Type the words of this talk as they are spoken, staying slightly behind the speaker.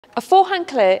A forehand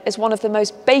clear is one of the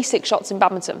most basic shots in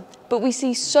badminton, but we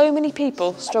see so many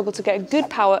people struggle to get good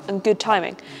power and good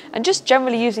timing, and just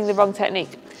generally using the wrong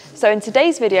technique. So in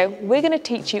today's video, we're going to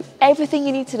teach you everything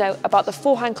you need to know about the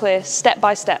forehand clear step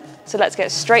by step. So let's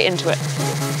get straight into it.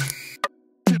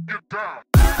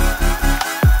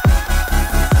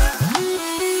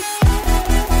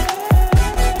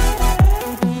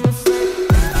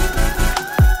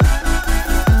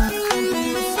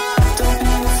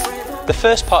 The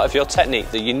first part of your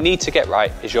technique that you need to get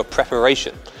right is your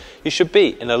preparation. You should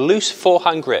be in a loose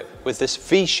forehand grip with this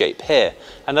V shape here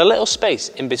and a little space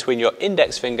in between your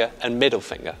index finger and middle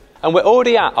finger. And we're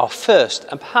already at our first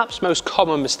and perhaps most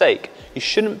common mistake. You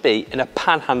shouldn't be in a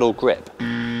panhandle grip.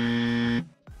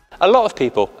 A lot of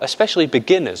people, especially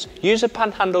beginners, use a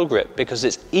panhandle grip because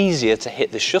it's easier to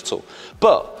hit the shuttle.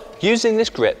 But using this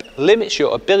grip limits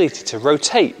your ability to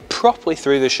rotate properly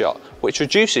through the shot, which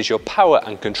reduces your power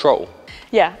and control.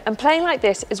 Yeah, and playing like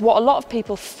this is what a lot of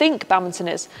people think badminton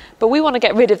is, but we want to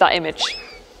get rid of that image.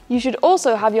 You should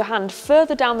also have your hand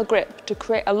further down the grip to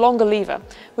create a longer lever,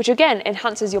 which again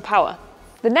enhances your power.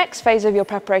 The next phase of your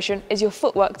preparation is your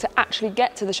footwork to actually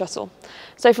get to the shuttle.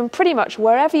 So from pretty much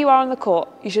wherever you are on the court,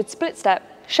 you should split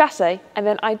step, chassé, and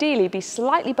then ideally be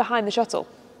slightly behind the shuttle.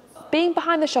 Being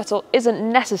behind the shuttle isn't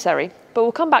necessary, but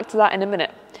we'll come back to that in a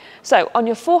minute. So on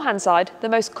your forehand side, the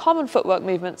most common footwork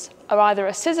movements are either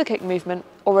a scissor kick movement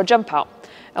or a jump out,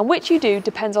 and which you do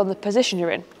depends on the position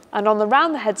you're in. And on the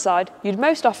round the head side, you'd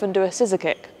most often do a scissor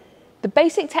kick. The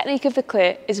basic technique of the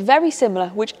clear is very similar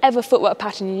whichever footwork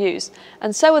pattern you use,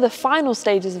 and so are the final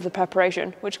stages of the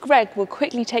preparation, which Greg will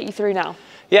quickly take you through now.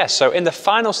 Yes, so in the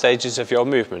final stages of your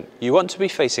movement, you want to be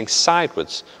facing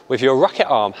sidewards, with your racket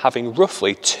arm having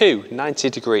roughly two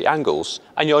 90-degree angles,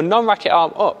 and your non-racket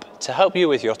arm up to help you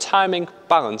with your timing,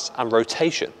 balance and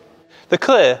rotation. The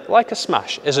clear, like a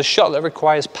smash, is a shot that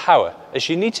requires power, as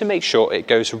you need to make sure it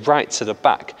goes right to the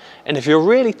back. And if you're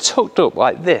really tucked up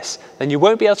like this, then you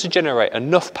won't be able to generate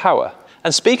enough power.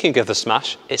 And speaking of the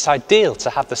smash, it's ideal to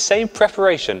have the same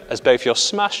preparation as both your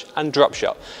smash and drop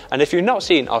shot. And if you've not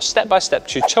seen our step-by-step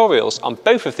tutorials on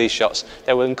both of these shots,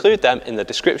 then we'll include them in the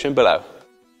description below.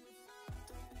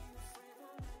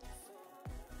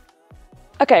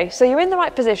 Okay, so you're in the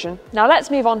right position. Now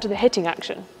let's move on to the hitting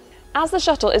action. As the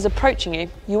shuttle is approaching you,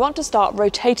 you want to start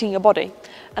rotating your body.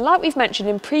 And like we've mentioned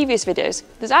in previous videos,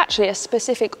 there's actually a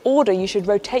specific order you should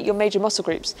rotate your major muscle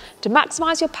groups to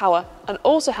maximise your power and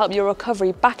also help your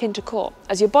recovery back into court,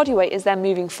 as your body weight is then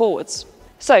moving forwards.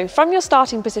 So from your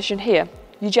starting position here,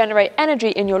 you generate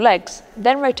energy in your legs,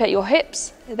 then rotate your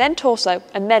hips, then torso,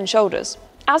 and then shoulders.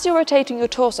 As you're rotating your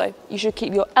torso, you should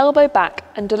keep your elbow back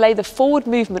and delay the forward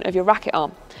movement of your racket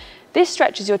arm. This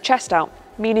stretches your chest out,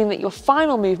 meaning that your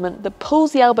final movement that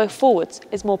pulls the elbow forwards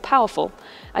is more powerful,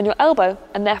 and your elbow,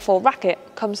 and therefore racket,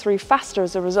 comes through faster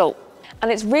as a result.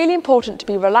 And it's really important to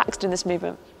be relaxed in this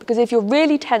movement, because if you're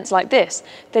really tense like this,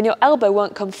 then your elbow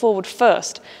won't come forward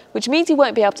first, which means you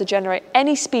won't be able to generate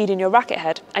any speed in your racket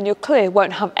head, and your clear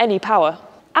won't have any power.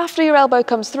 After your elbow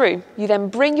comes through, you then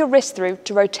bring your wrist through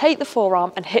to rotate the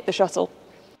forearm and hit the shuttle.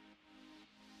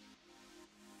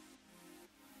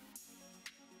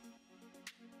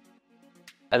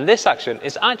 And this action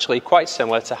is actually quite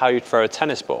similar to how you'd throw a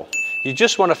tennis ball. You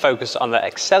just want to focus on the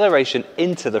acceleration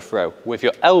into the throw with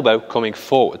your elbow coming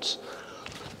forwards.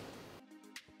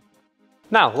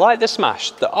 Now, like the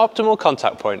smash, the optimal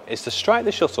contact point is to strike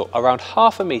the shuttle around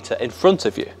half a metre in front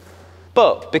of you.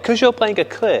 But because you're playing a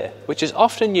clear, which is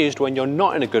often used when you're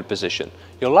not in a good position,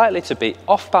 you're likely to be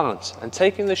off balance and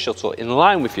taking the shuttle in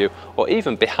line with you or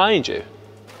even behind you.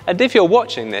 And if you're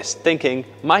watching this thinking,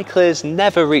 my clears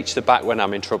never reach the back when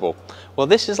I'm in trouble, well,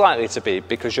 this is likely to be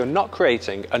because you're not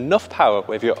creating enough power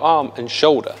with your arm and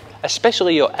shoulder,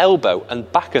 especially your elbow and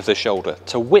back of the shoulder,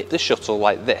 to whip the shuttle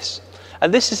like this.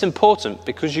 And this is important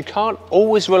because you can't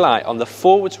always rely on the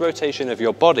forwards rotation of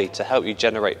your body to help you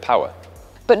generate power.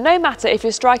 But no matter if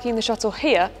you're striking the shuttle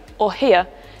here or here,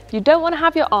 you don't want to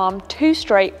have your arm too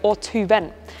straight or too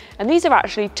bent. And these are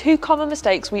actually two common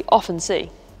mistakes we often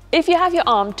see. If you have your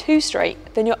arm too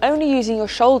straight, then you're only using your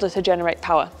shoulder to generate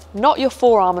power, not your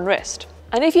forearm and wrist.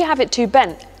 And if you have it too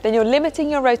bent, then you're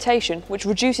limiting your rotation, which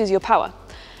reduces your power.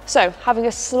 So having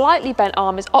a slightly bent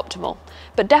arm is optimal,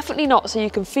 but definitely not so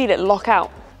you can feel it lock out.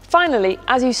 Finally,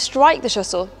 as you strike the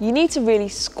shuttle, you need to really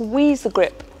squeeze the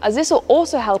grip, as this will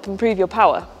also help improve your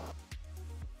power.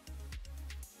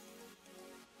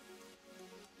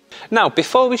 Now,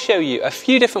 before we show you a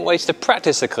few different ways to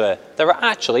practice the clear, there are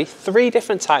actually 3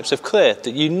 different types of clear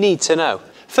that you need to know.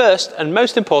 First, and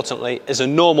most importantly, is a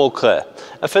normal clear.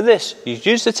 And for this, you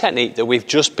use the technique that we've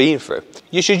just been through.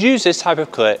 You should use this type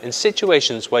of clear in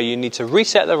situations where you need to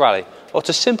reset the rally or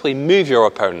to simply move your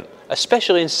opponent,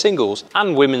 especially in singles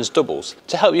and women's doubles,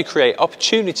 to help you create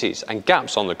opportunities and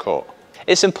gaps on the court.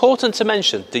 It's important to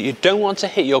mention that you don't want to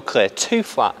hit your clear too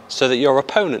flat so that your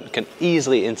opponent can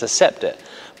easily intercept it,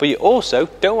 but you also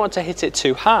don't want to hit it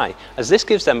too high, as this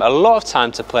gives them a lot of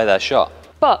time to play their shot.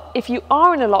 But if you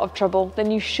are in a lot of trouble,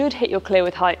 then you should hit your clear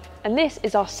with height, and this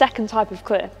is our second type of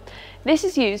clear. This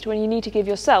is used when you need to give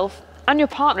yourself, and your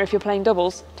partner if you're playing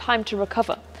doubles, time to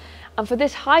recover. And for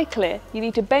this high clear, you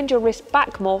need to bend your wrist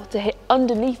back more to hit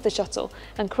underneath the shuttle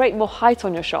and create more height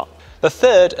on your shot. The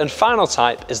third and final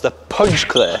type is the punch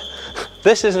clear.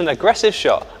 This is an aggressive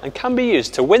shot and can be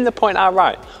used to win the point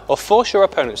outright or force your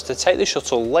opponents to take the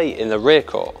shuttle late in the rear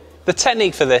court. The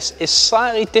technique for this is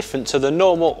slightly different to the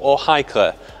normal or high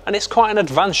clear, and it's quite an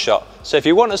advanced shot, so if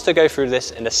you want us to go through this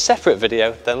in a separate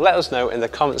video, then let us know in the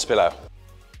comments below.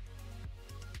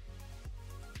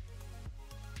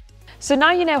 So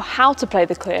now you know how to play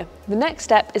the clear, the next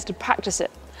step is to practice it.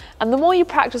 And the more you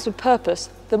practice with purpose,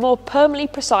 the more permanently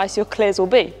precise your clears will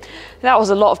be. That was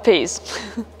a lot of P's.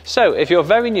 So if you're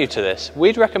very new to this,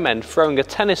 we'd recommend throwing a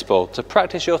tennis ball to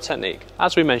practice your technique,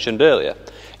 as we mentioned earlier.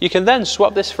 You can then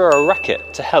swap this for a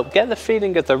racket to help get the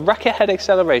feeling of the racket head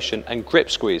acceleration and grip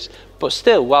squeeze, but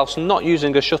still whilst not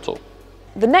using a shuttle.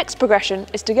 The next progression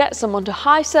is to get someone to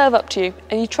high serve up to you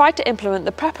and you try to implement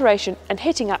the preparation and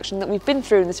hitting action that we've been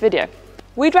through in this video.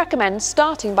 We'd recommend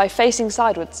starting by facing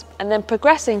sideways and then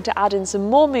progressing to add in some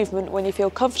more movement when you feel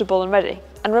comfortable and ready.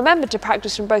 And remember to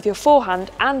practice from both your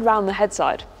forehand and round the head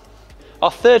side.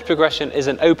 Our third progression is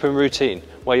an open routine,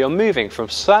 where you're moving from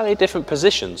slightly different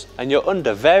positions and you're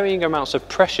under varying amounts of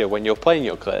pressure when you're playing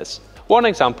your clears. One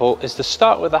example is to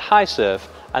start with a high serve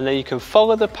and then you can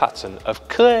follow the pattern of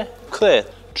clear, clear,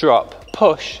 drop,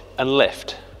 push and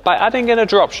lift. By adding in a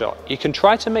drop shot, you can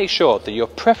try to make sure that your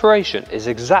preparation is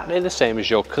exactly the same as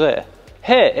your clear.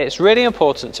 Here, it's really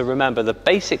important to remember the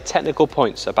basic technical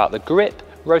points about the grip,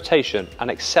 rotation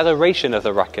and acceleration of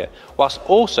the racket, whilst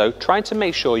also trying to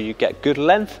make sure you get good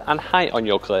length and height on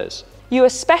your clears. You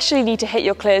especially need to hit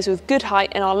your clears with good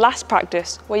height in our last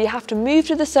practice, where you have to move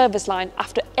to the service line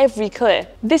after every clear.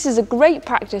 This is a great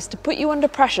practice to put you under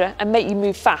pressure and make you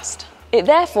move fast. It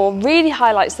therefore really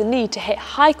highlights the need to hit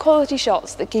high quality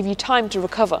shots that give you time to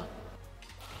recover.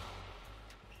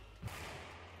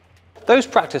 Those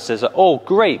practices are all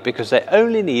great because they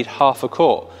only need half a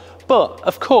court. But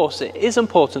of course it is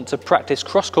important to practice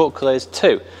cross-court clears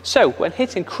too. So when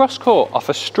hitting cross-court off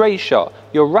a straight shot,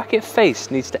 your racket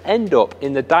face needs to end up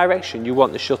in the direction you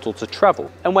want the shuttle to travel.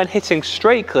 And when hitting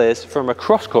straight clears from a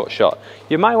cross-court shot,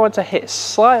 you might want to hit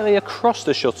slightly across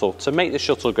the shuttle to make the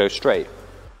shuttle go straight.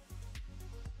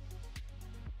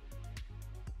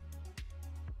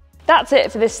 That's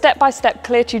it for this step-by-step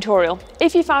clear tutorial.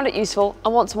 If you found it useful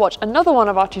and want to watch another one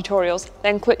of our tutorials,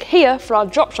 then click here for our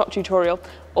drop shot tutorial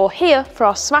or here for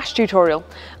our smash tutorial.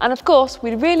 And of course,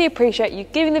 we'd really appreciate you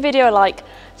giving the video a like,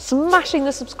 smashing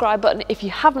the subscribe button if you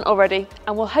haven't already,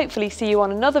 and we'll hopefully see you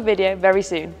on another video very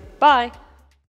soon. Bye!